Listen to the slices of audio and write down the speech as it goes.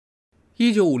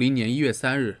1950年1月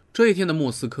3日，这一天的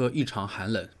莫斯科异常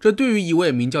寒冷，这对于一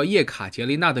位名叫叶卡捷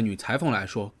琳娜的女裁缝来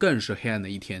说更是黑暗的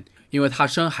一天，因为她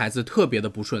生孩子特别的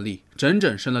不顺利，整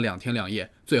整生了2天2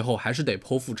夜，最后还是得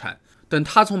剖腹产。等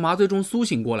她从麻醉中苏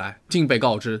醒过来，竟被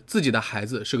告知自己的孩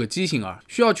子是个畸形儿，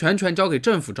需要全权交给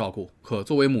政府照顾。可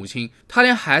作为母亲，她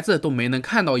连孩子都没能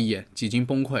看到一眼，几经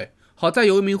崩溃。好在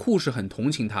有一名护士很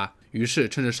同情她，于是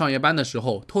趁着上夜班的时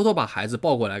候，偷偷把孩子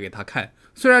抱过来给她看。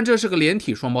虽然这是个连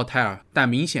体双胞胎儿，但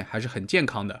明显还是很健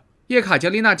康的。叶卡捷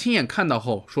琳娜亲眼看到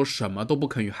后，说什么都不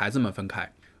肯与孩子们分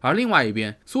开。而另外一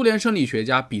边，苏联生理学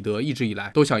家彼得一直以来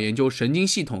都想研究神经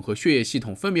系统和血液系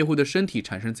统分别会对身体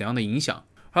产生怎样的影响。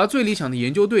而最理想的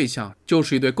研究对象就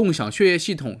是一对共享血液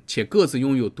系统且各自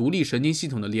拥有独立神经系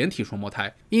统的连体双胞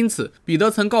胎。因此，彼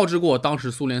得曾告知过当时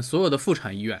苏联所有的妇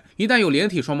产医院，一旦有连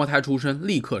体双胞胎出生，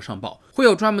立刻上报，会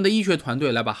有专门的医学团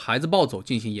队来把孩子抱走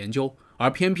进行研究。而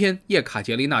偏偏叶卡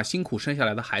捷琳娜辛苦生下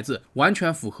来的孩子完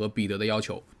全符合彼得的要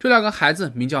求。这2个孩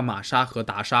子名叫玛莎和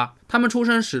达莎，他们出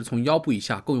生时从腰部以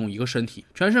下共用一个身体，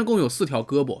全身共有4条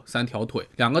胳膊、3条腿、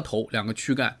2个头、2个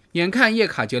躯干。眼看叶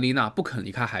卡捷琳娜不肯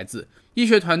离开孩子，医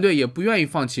学团队也不愿意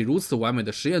放弃如此完美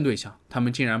的实验对象，他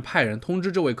们竟然派人通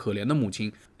知这位可怜的母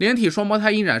亲，连体双胞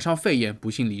胎因染上肺炎不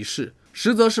幸离世，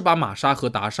实则是把玛莎和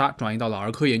达莎转移到了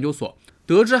儿科研究所。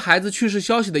得知孩子去世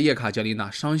消息的叶卡捷琳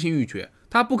娜伤心欲绝，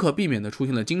她不可避免地出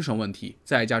现了精神问题，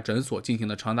在一家诊所进行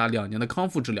了长达2年的康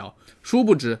复治疗。殊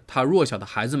不知，她弱小的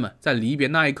孩子们在离别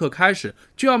那一刻开始，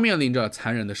就要面临着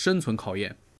残忍的生存考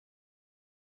验。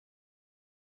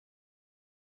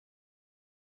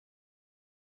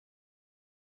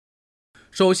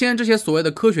首先，这些所谓的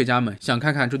科学家们想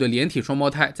看看这对连体双胞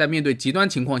胎在面对极端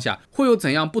情况下会有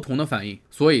怎样不同的反应，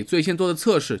所以最先做的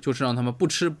测试就是让他们不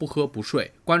吃不喝不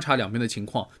睡，观察两边的情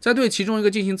况，在对其中一个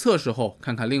进行测试后，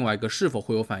看看另外一个是否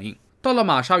会有反应。到了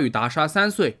玛莎与达莎3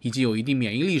岁，已经有一定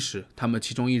免疫力时，他们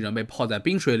其中一人被泡在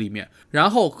冰水里面，然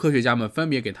后科学家们分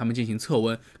别给他们进行测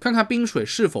温，看看冰水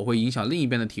是否会影响另一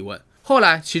边的体温。后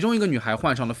来，其中一个女孩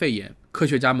患上了肺炎，科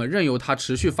学家们任由她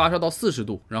持续发烧到40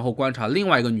度，然后观察另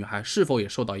外一个女孩是否也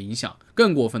受到影响。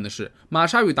更过分的是，玛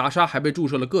莎与达莎还被注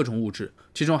射了各种物质，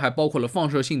其中还包括了放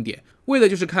射性碘，为的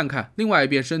就是看看另外一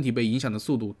边身体被影响的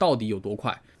速度到底有多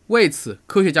快。为此，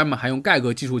科学家们还用盖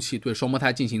格计数器对双胞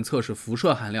胎进行测试辐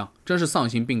射含量，真是丧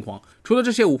心病狂。除了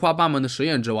这些五花八门的实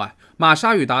验之外，玛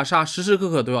莎与达莎时时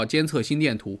刻刻都要监测心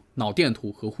电图、脑电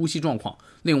图和呼吸状况，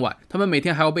另外他们每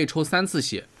天还要被抽3次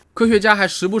血。科学家还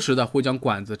时不时的会将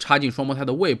管子插进双胞胎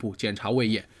的胃部检查胃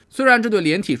液。虽然这对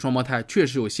连体双胞胎确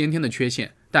实有先天的缺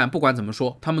陷，但不管怎么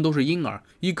说，他们都是婴儿，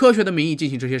以科学的名义进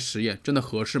行这些实验，真的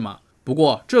合适吗？不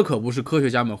过，这可不是科学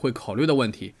家们会考虑的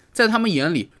问题。在他们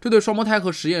眼里，这对双胞胎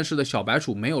和实验室的小白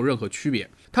鼠没有任何区别。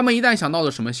他们一旦想到了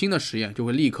什么新的实验，就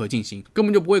会立刻进行，根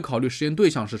本就不会考虑实验对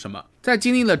象是什么。在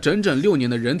经历了整整6年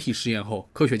的人体实验后，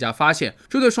科学家发现，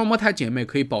这对双胞胎姐妹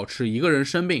可以保持一个人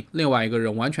生病，另外一个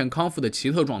人完全康复的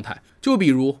奇特状态。就比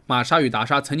如，玛莎与达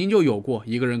莎曾经就有过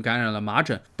一个人感染了麻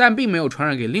疹，但并没有传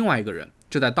染给另外一个人。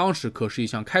这在当时可是一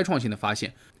项开创性的发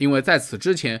现，因为在此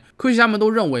之前，科学家们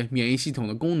都认为免疫系统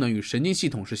的功能与神经系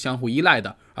统是相互依赖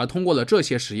的，而通过了这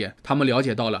些实验，他们了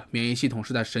解到了免疫系统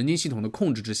是在神经系统的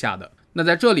控制之下的。那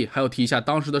在这里还要提一下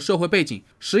当时的社会背景，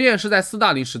实验是在斯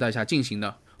大林时代下进行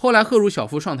的。后来赫鲁晓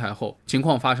夫上台后，情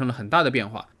况发生了很大的变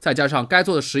化，再加上该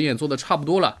做的实验做得差不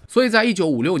多了，所以在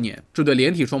1956年，这对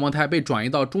连体双胞胎被转移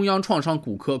到中央创伤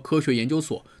骨科科学研究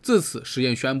所，自此实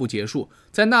验宣布结束。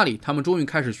在那里，他们终于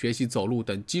开始学习走路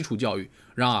等基础教育。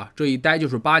然而这一待就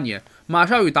是8年，玛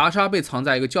莎与达莎被藏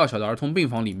在一个较小的儿童病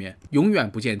房里面，永远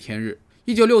不见天日。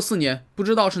1964年，不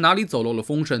知道是哪里走漏了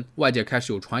风声，外界开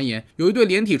始有传言，有一对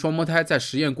连体双胞胎在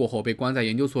实验过后被关在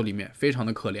研究所里面，非常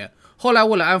的可怜。后来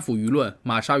为了安抚舆论，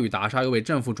玛莎与达莎又被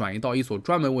政府转移到一所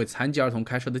专门为残疾儿童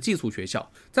开设的寄宿学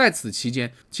校。在此期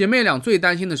间，姐妹俩最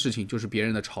担心的事情就是别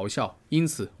人的嘲笑，因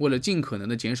此为了尽可能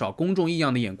的减少公众异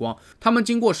样的眼光，她们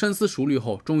经过深思熟虑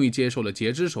后，终于接受了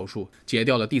截肢手术，截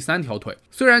掉了第3条腿。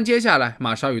虽然接下来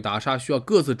玛莎与达莎需要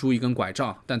各自拄一根拐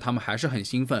杖，但她们还是很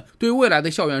兴奋，对未来的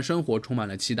校园生活充满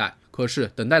了期待。可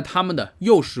是等待他们的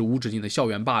又是无止境的校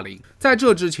园霸凌。在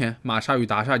这之前，玛莎与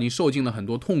达莎已经受尽了很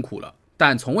多痛苦了，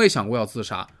但从未想过要自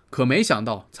杀。可没想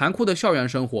到，残酷的校园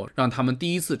生活让他们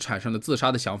第一次产生了自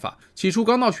杀的想法。起初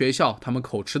刚到学校，他们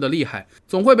口吃的厉害，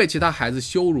总会被其他孩子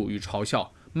羞辱与嘲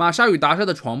笑。玛莎与达莎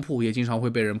的床铺也经常会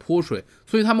被人泼水，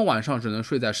所以他们晚上只能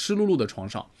睡在湿漉漉的床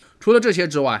上。除了这些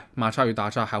之外，玛莎与达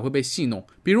莎还会被戏弄，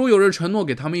比如有人承诺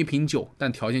给他们一瓶酒，但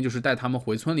条件就是带他们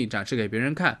回村里展示给别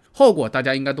人看。后果大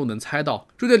家应该都能猜到，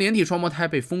这对连体双胞胎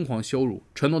被疯狂羞辱，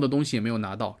承诺的东西也没有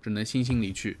拿到，只能悻悻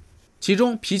离去。其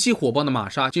中脾气火爆的玛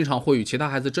莎经常会与其他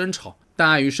孩子争吵，但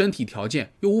碍于身体条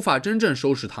件又无法真正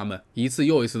收拾他们，一次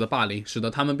又一次的霸凌使得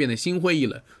他们变得心灰意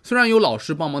冷。虽然有老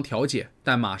师帮忙调解，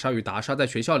但玛莎与达莎在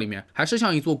学校里面还是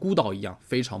像一座孤岛一样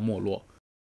非常没落。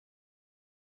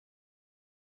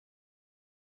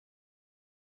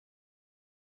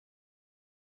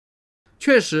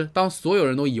确实，当所有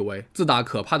人都以为自打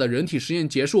可怕的人体实验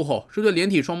结束后，这对连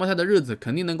体双胞胎的日子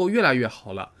肯定能够越来越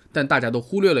好了，但大家都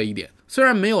忽略了一点，虽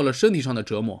然没有了身体上的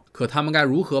折磨，可他们该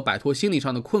如何摆脱心理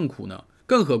上的困苦呢？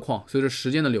更何况随着时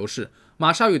间的流逝，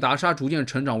玛莎与达莎逐渐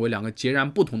成长为两个截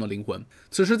然不同的灵魂，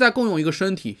此时再共用一个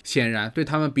身体，显然对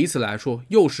他们彼此来说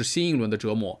又是新一轮的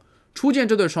折磨。初见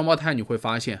这对双胞胎，你会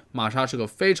发现玛莎是个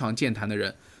非常健谈的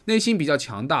人，内心比较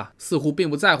强大，似乎并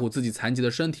不在乎自己残疾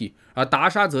的身体，而达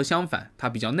莎则相反，她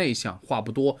比较内向，话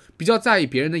不多，比较在意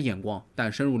别人的眼光，但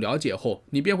深入了解后，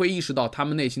你便会意识到他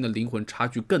们内心的灵魂差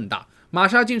距更大。玛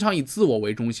莎经常以自我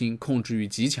为中心，控制欲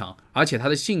极强，而且她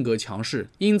的性格强势，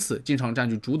因此经常占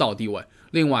据主导地位。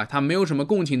另外，她没有什么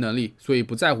共情能力，所以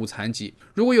不在乎残疾，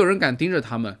如果有人敢盯着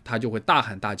他们，她就会大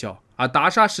喊大叫。而达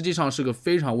莎实际上是个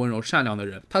非常温柔善良的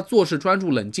人，她做事专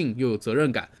注冷静又有责任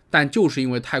感，但就是因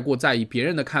为太过在意别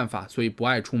人的看法，所以不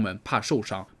爱出门，怕受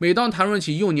伤。每当谈论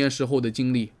起幼年时候的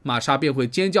经历，玛莎便会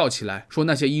尖叫起来，说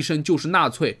那些医生就是纳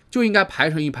粹，就应该排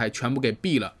成一排全部给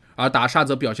毙了。而达莎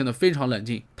则表现得非常冷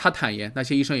静，他坦言那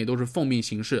些医生也都是奉命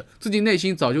行事，自己内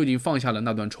心早就已经放下了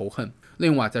那段仇恨。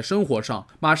另外，在生活上，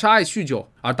玛莎爱酗酒，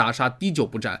而达莎滴酒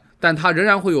不沾，但他仍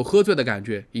然会有喝醉的感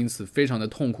觉，因此非常的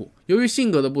痛苦。由于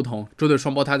性格的不同，这对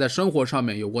双胞胎在生活上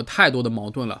面有过太多的矛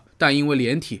盾了，但因为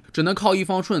连体，只能靠一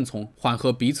方顺从，缓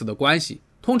和彼此的关系。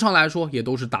通常来说，也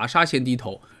都是达莎先低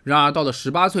头。然而到了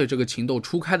18岁这个情窦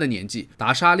初开的年纪，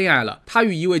达莎恋爱了，她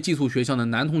与一位寄宿学校的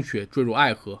男同学坠入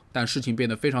爱河，但事情变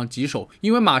得非常棘手，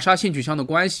因为玛莎性取向的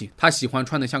关系，她喜欢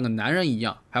穿得像个男人一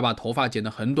样，还把头发剪得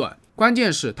很短。关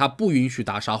键是她不允许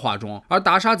达莎化妆，而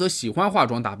达莎则喜欢化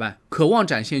妆打扮，渴望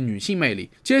展现女性魅力。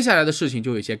接下来的事情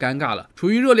就有些尴尬了。处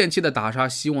于热恋期的达莎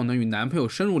希望能与男朋友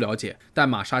深入了解，但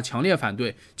玛莎强烈反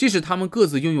对。即使他们各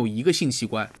自拥有一个性器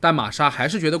官，但玛莎还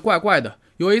是觉得怪怪的。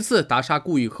有一次，达莎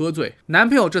故意喝醉，男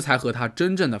朋友这才和她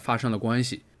真正的发生了关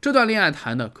系。这段恋爱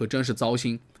谈的可真是糟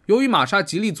心。由于玛莎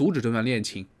极力阻止这段恋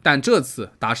情，但这次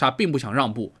达莎并不想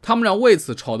让步，他们俩为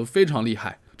此吵得非常厉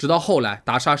害。直到后来，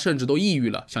达莎甚至都抑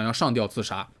郁了，想要上吊自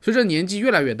杀。随着年纪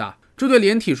越来越大，这对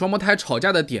连体双胞胎吵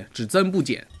架的点只增不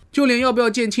减，就连要不要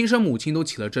见亲生母亲都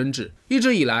起了争执。一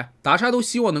直以来，达莎都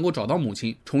希望能够找到母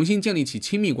亲，重新建立起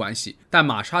亲密关系，但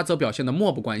玛莎则表现得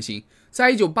漠不关心。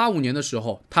在1985年的时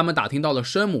候，他们打听到了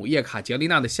生母叶卡捷琳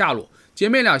娜的下落，姐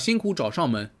妹俩辛苦找上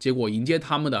门，结果迎接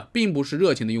他们的并不是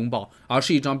热情的拥抱，而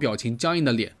是一张表情僵硬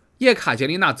的脸。叶卡捷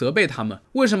琳娜责备他们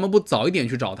为什么不早一点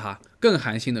去找她。更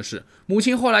寒心的是，母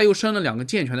亲后来又生了2个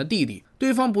健全的弟弟，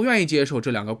对方不愿意接受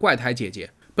这2个怪胎姐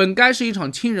姐。本该是一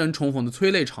场亲人重逢的催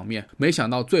泪场面，没想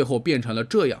到最后变成了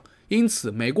这样。因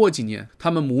此没过几年，他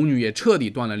们母女也彻底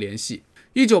断了联系。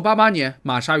1988年，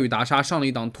玛莎与达莎上了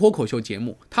一档脱口秀节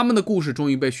目，他们的故事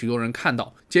终于被许多人看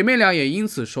到，姐妹俩也因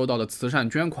此收到了慈善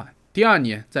捐款。第2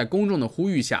年，在公众的呼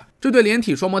吁下，这对连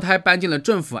体双胞胎搬进了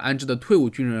政府安置的退伍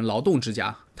军人劳动之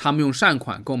家。他们用善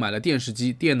款购买了电视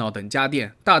机、电脑等家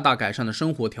电，大大改善了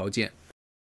生活条件。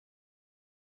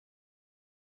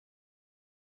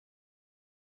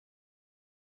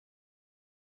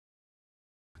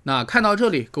那看到这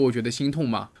里，各位觉得心痛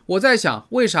吗？我在想，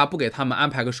为啥不给他们安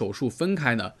排个手术分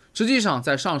开呢？实际上，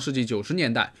在上世纪90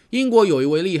年代，英国有一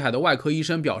位厉害的外科医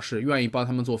生表示愿意帮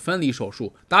他们做分离手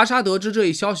术。达莎得知这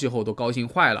一消息后都高兴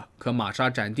坏了，可玛莎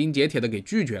斩钉截铁的给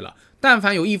拒绝了。但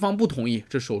凡有一方不同意，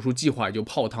这手术计划也就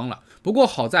泡汤了。不过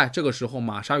好在这个时候，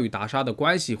玛莎与达莎的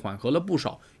关系缓和了不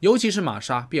少，尤其是玛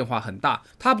莎变化很大，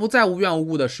她不再无缘无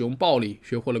故的使用暴力，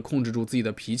学会了控制住自己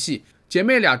的脾气。姐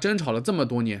妹俩争吵了这么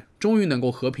多年，终于能够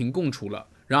和平共处了。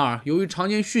然而，由于常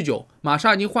年酗酒，玛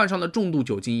莎已经患上了重度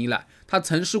酒精依赖。她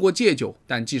曾试过戒酒，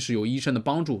但即使有医生的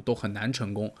帮助，都很难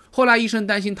成功。后来，医生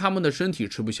担心他们的身体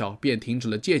吃不消，便停止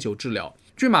了戒酒治疗。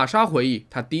据玛莎回忆，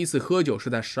她第一次喝酒是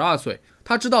在12岁。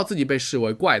她知道自己被视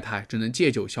为怪胎，只能借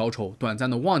酒消愁，短暂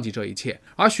的忘记这一切。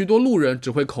而许多路人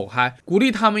只会口嗨，鼓励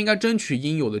他们应该争取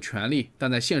应有的权利。但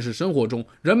在现实生活中，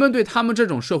人们对他们这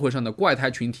种社会上的怪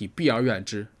胎群体避而远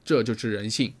之，这就是人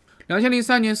性。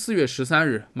2003年4月13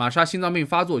日，玛莎心脏病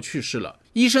发作去世了。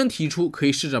医生提出可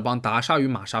以试着帮达莎与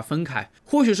玛莎分开，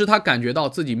或许是他感觉到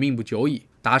自己命不久矣。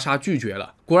达莎拒绝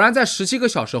了。果然，在17个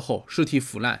小时后，尸体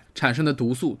腐烂产生的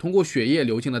毒素通过血液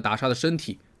流进了达莎的身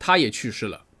体，她也去世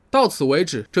了。到此为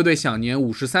止，这对享年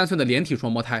53岁的连体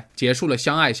双胞胎结束了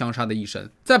相爱相杀的一生。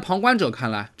在旁观者看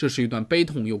来，这是一段悲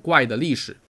痛又怪异的历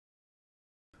史。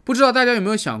不知道大家有没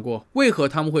有想过，为何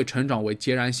他们会成长为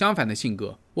截然相反的性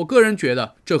格？我个人觉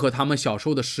得，这和他们小时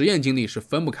候的实验经历是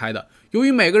分不开的。由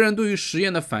于每个人对于实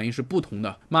验的反应是不同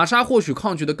的，玛莎或许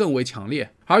抗拒的更为强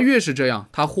烈，而越是这样，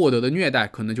她获得的虐待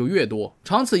可能就越多。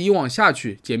长此以往下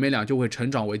去，姐妹俩就会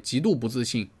成长为极度不自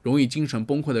信、容易精神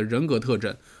崩溃的人格特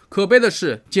征。可悲的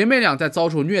是，姐妹俩在遭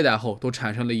受虐待后，都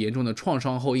产生了严重的创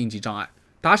伤后应激障碍。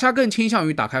达莎更倾向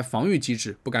于打开防御机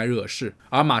制，不敢惹事，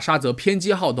而玛莎则偏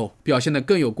激好斗，表现得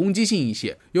更有攻击性一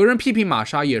些。有人批评玛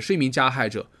莎也是一名加害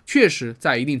者，确实，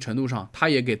在一定程度上，她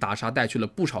也给达莎带去了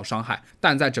不少伤害，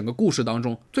但在整个故事当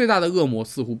中，最大的恶魔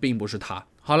似乎并不是她。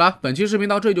好了，本期视频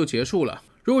到这里就结束了。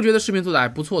如果觉得视频做得还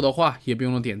不错的话，也别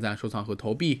忘了点赞、收藏和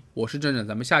投币。我是郑郑，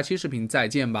咱们下期视频再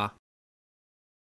见吧。